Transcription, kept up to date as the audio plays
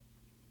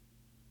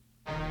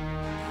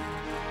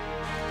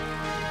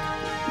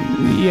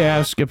Yeah,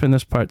 I'm skipping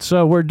this part.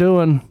 So we're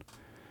doing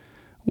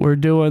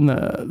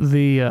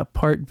the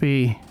part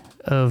B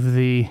of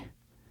the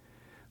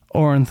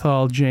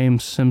Orenthal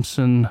James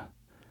Simpson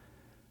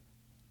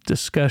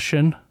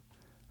discussion.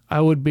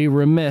 I would be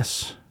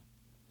remiss.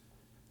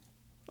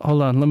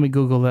 Hold on, let me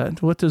Google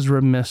that. What does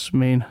remiss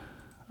mean?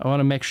 I want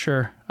to make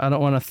sure. I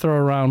don't want to throw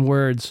around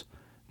words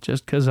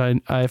just because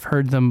I've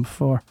heard them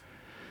before.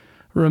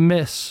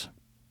 Remiss.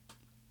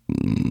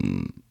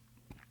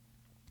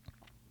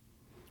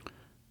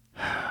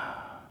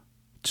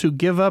 To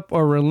give up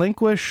or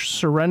relinquish,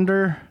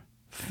 surrender,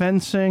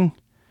 fencing.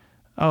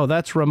 Oh,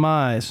 that's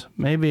remise.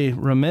 Maybe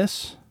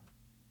remiss?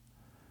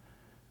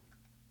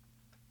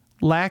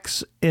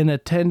 Lax in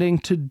attending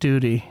to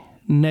duty.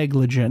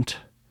 Negligent.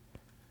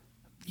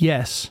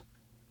 Yes,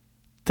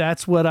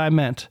 that's what I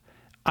meant.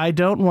 I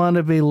don't want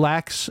to be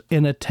lax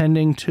in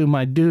attending to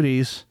my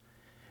duties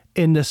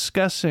in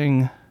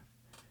discussing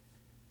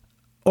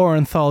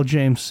Orenthal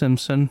James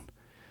Simpson.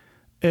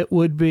 It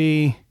would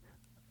be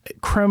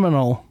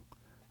criminal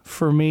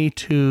for me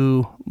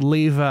to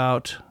leave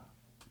out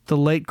the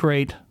late,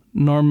 great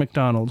Norm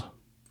Macdonald.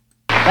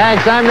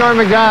 Thanks, I'm Norm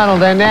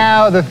Macdonald, and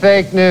now the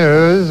fake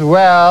news.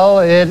 Well,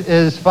 it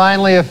is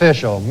finally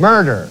official.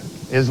 Murder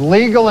is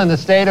legal in the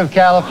state of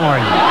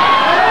California.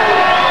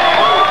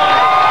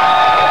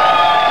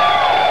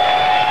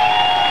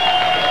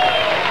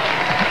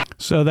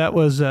 So that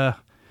was,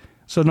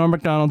 so Norm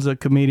Macdonald's a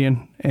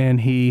comedian,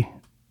 and he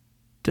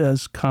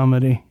does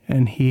comedy,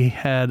 and he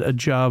had a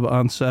job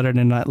on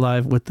Saturday Night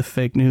Live with the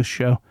fake news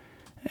show.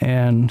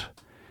 And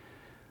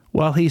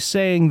while he's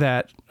saying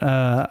that,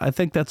 I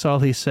think that's all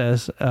he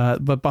says,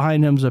 but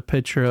behind him's a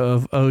picture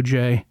of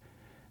OJ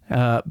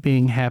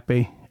being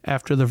happy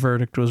after the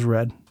verdict was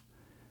read.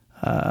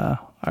 I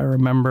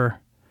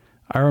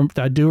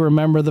do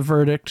remember the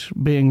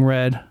verdict being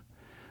read.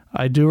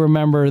 I do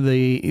remember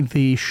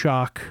the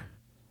shock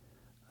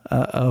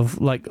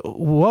of like,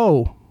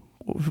 whoa,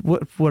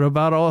 what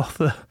about all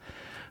the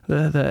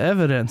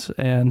evidence,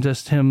 and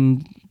just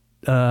him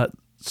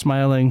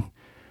smiling,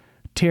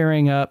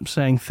 tearing up,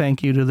 saying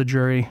thank you to the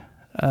jury.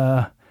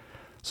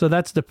 So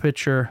that's the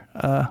picture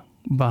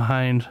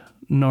behind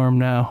Norm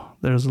now.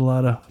 There's a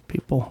lot of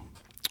people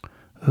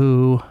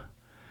who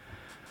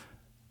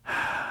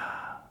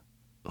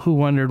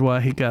wondered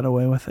why he got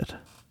away with it.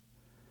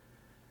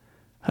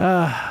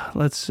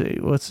 Let's see.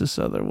 What's this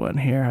other one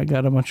here? I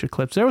got a bunch of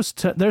clips.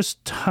 There's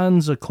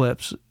tons of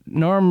clips.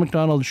 Norm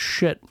Macdonald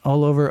shit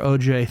all over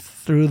OJ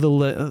through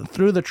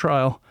the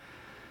trial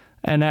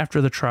and after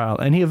the trial.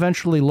 And he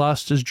eventually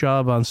lost his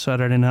job on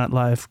Saturday Night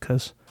Live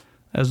because,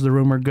 as the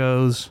rumor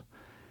goes,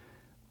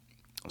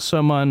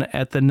 someone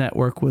at the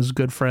network was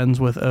good friends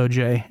with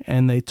OJ,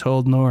 and they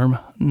told Norm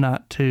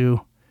not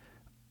to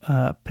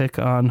pick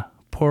on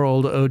poor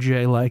old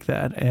OJ like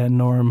that. And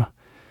Norm,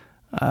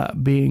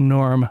 being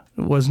Norm,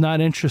 was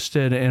not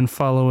interested in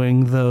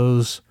following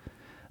those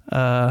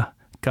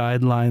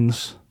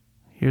guidelines.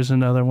 Here's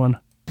another one.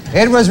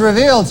 It was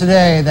revealed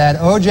today that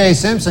O.J.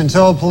 Simpson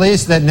told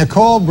police that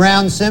Nicole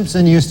Brown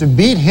Simpson used to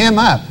beat him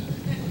up.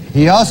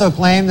 He also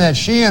claimed that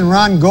she and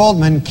Ron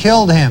Goldman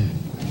killed him.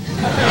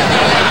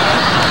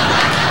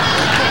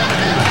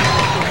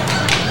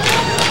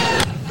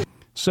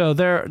 So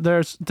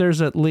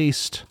there's at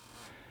least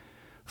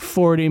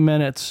 40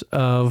 minutes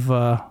of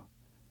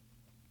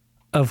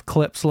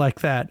clips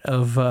like that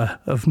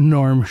of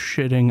Norm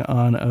shitting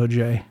on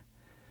OJ,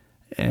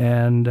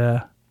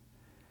 and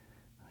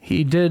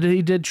he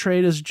did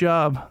trade his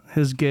job,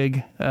 his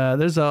gig.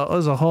 There's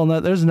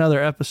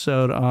another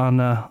episode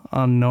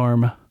on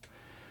Norm.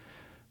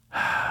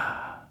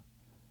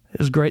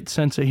 His great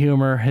sense of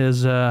humor,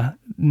 his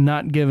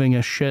not giving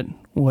a shit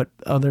what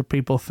other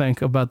people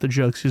think about the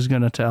jokes he's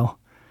going to tell.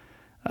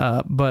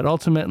 But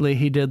ultimately,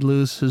 he did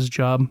lose his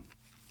job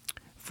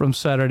from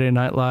Saturday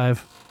Night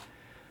Live.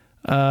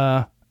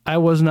 I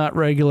was not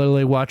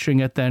regularly watching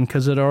it then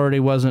because it already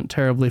wasn't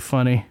terribly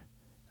funny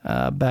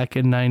back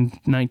in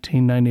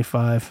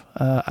 1995.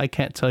 I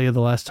can't tell you the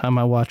last time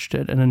I watched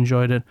it and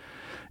enjoyed it.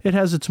 It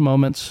has its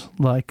moments,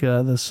 like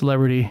the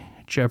Celebrity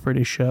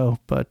Jeopardy show,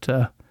 but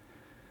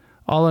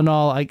all in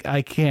all,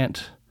 I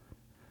can't.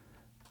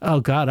 Oh,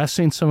 God, I've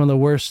seen some of the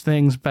worst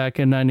things back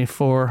in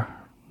 94,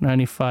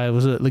 95.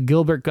 Was it the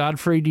Gilbert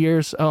Gottfried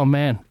years? Oh,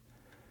 man.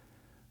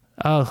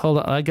 Oh, hold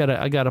on. I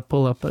gotta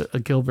pull up a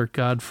Gilbert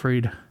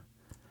Gottfried.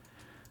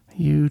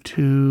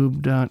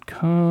 YouTube.com.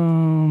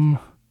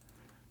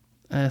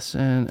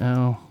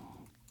 SNL.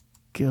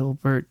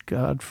 Gilbert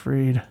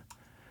Gottfried.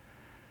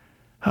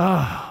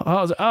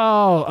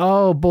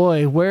 Oh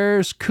boy.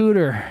 Where's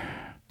Cooter?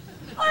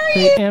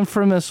 The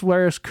infamous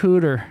Where's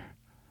Cooter?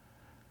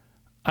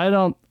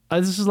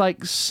 This is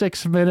like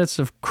 6 minutes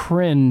of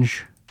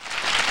cringe.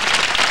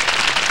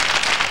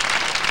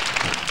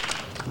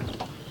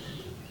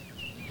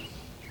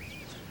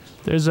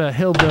 There's a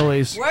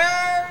hillbillies.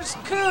 Where's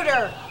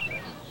Cooter?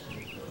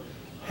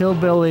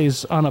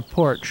 Hillbillies on a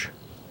porch.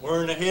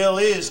 Where in the hell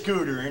is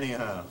Cooter,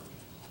 anyhow?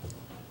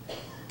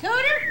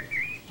 Cooter?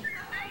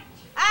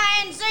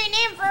 I ain't seen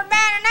him for about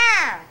an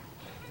hour.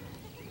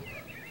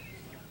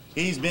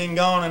 He's been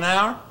gone an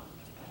hour?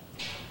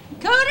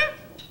 Cooter?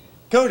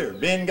 Cooter,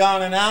 been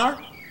gone an hour?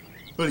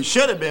 But he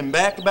should have been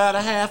back about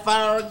a half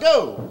hour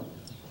ago.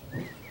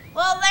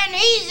 Well, then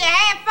he's a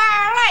half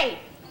hour late.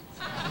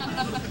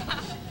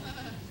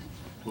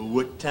 Well,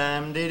 what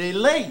time did he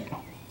leave?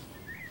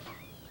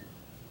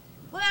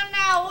 Well,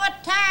 now,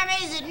 what time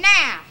is it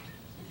now?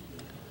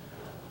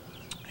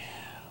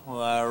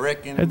 Well, I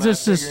reckon It by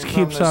just figuring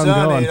keeps from the on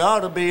sun, going. It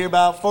ought to be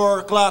about 4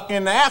 o'clock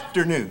in the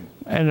afternoon.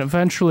 And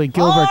eventually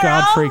Gilbert Oh,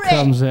 Godfrey already.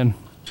 comes in.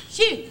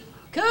 Shoot,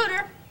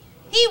 Cooter,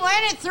 he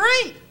went at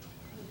 3.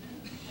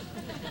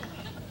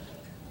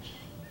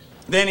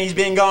 Then he's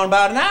been gone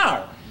about an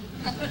hour.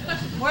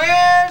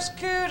 Where's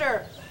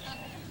Cooter?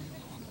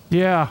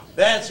 Yeah.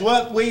 That's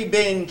what we've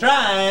been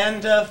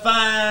trying to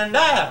find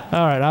out.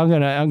 All right, I'm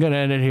gonna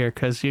end it here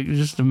because you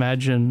just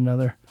imagine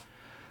another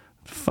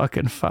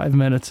fucking 5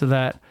 minutes of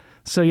that.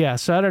 So yeah,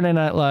 Saturday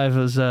Night Live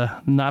has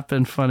not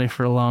been funny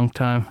for a long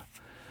time.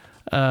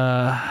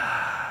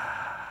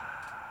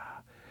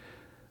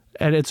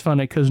 And it's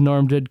funny because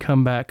Norm did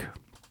come back.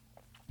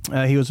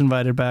 He was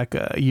invited back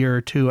a year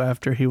or two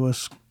after he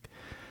was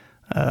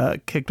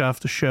kicked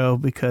off the show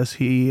because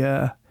he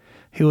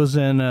was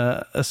in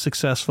a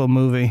successful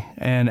movie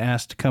and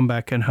asked to come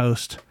back and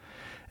host.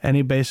 And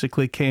he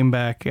basically came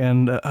back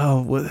and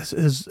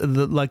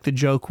the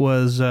joke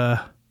was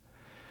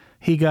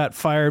he got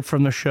fired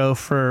from the show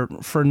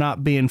for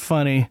not being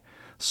funny.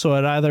 So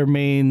it either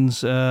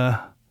means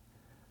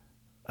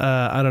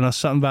I don't know,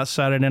 something about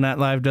Saturday Night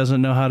Live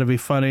doesn't know how to be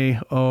funny,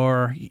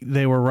 or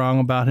they were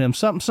wrong about him,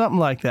 something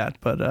like that.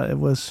 But it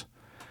was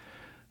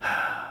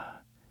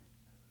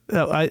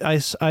I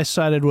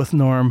sided with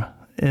Norm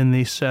in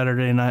the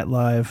Saturday Night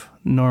Live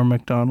Norm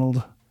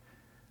Macdonald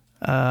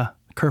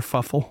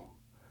kerfuffle.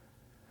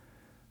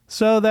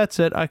 So that's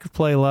it. I could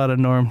play a lot of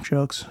Norm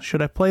jokes.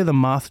 Should I play the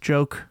moth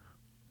joke?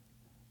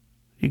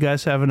 You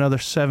guys have another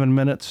 7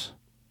 minutes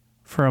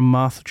for a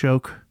moth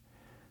joke?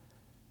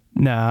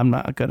 Nah, I'm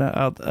not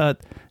gonna.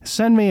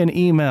 Send me an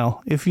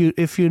email if you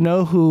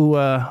know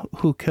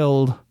who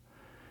killed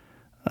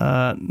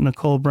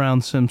Nicole Brown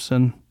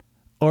Simpson,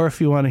 or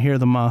if you want to hear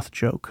the moth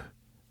joke.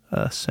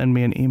 Send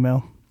me an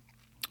email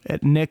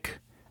at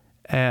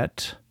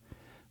nick@bertcast,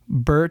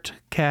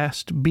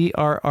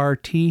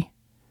 BRRT,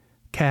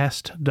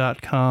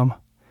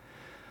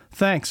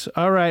 Thanks.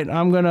 All right,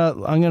 I'm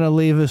gonna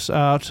leave this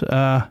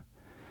out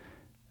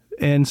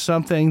in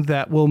something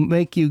that will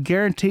make you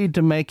guaranteed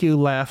to make you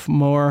laugh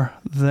more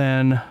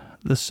than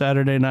the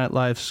Saturday Night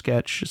Live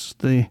sketch. It's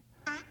the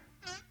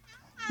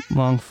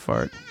long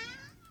fart.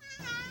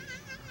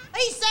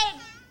 He said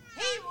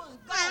he was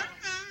gone.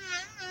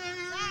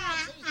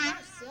 Besides, he's my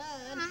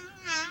son.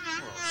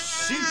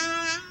 Shoot,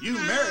 you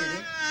married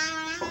him.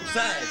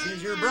 Besides,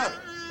 he's your brother.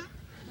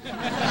 I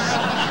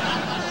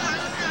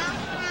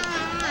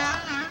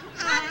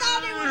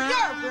thought he was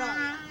your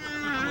brother.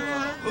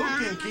 Who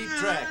can keep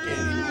track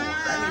anymore?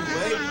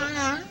 Anyway,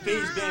 if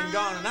he's been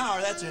gone an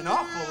hour, that's an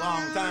awful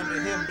long time to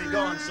him be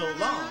gone so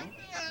long.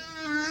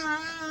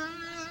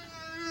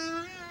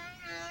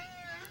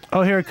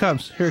 Oh, here it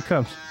comes.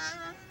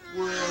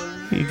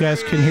 You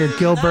guys can hear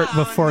Gilbert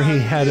before he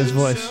had his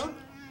voice.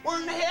 Where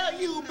in the hell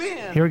you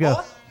been? Here we go.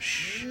 boy?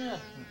 Shh.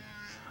 Nothing.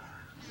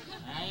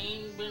 I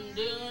ain't been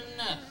doing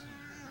nothing.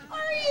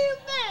 Where you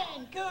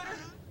been, Cooter?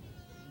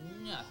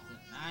 Nothing.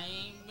 I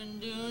ain't been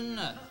doing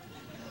nothing.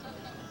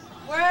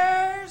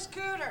 Where's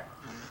Cooter?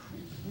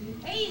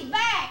 He's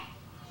back.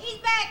 He's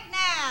back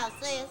now,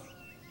 sis.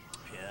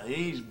 Yeah,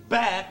 he's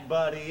back,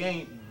 but he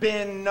ain't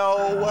been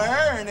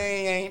nowhere, and he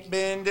ain't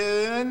been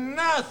doing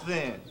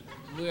nothing.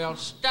 Well,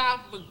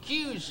 stop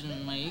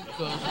accusing me,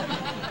 'cause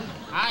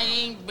I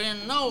ain't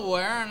been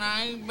nowhere and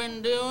I ain't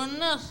been doing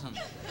nothing.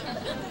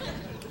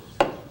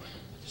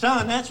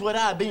 Son, that's what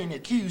I've been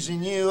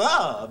accusing you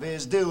of,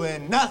 is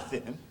doing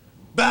nothing.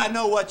 But I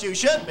know what you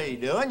should be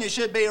doing. You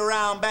should be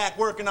around back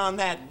working on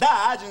that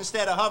Dodge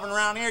instead of hovering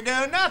around here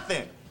doing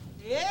nothing.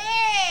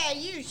 Yeah,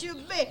 you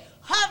should be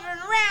hovering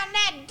around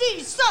that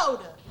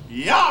D-soda.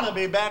 You ought to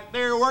be back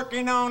there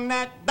working on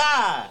that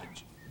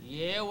Dodge.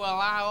 Yeah, well,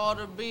 I ought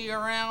to be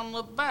around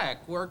the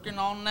back working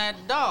on that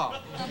dog.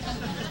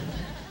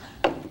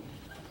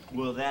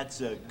 Well,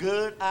 that's a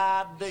good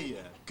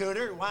idea.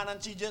 Cooter, why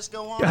don't you just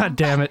go on God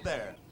damn back it. there?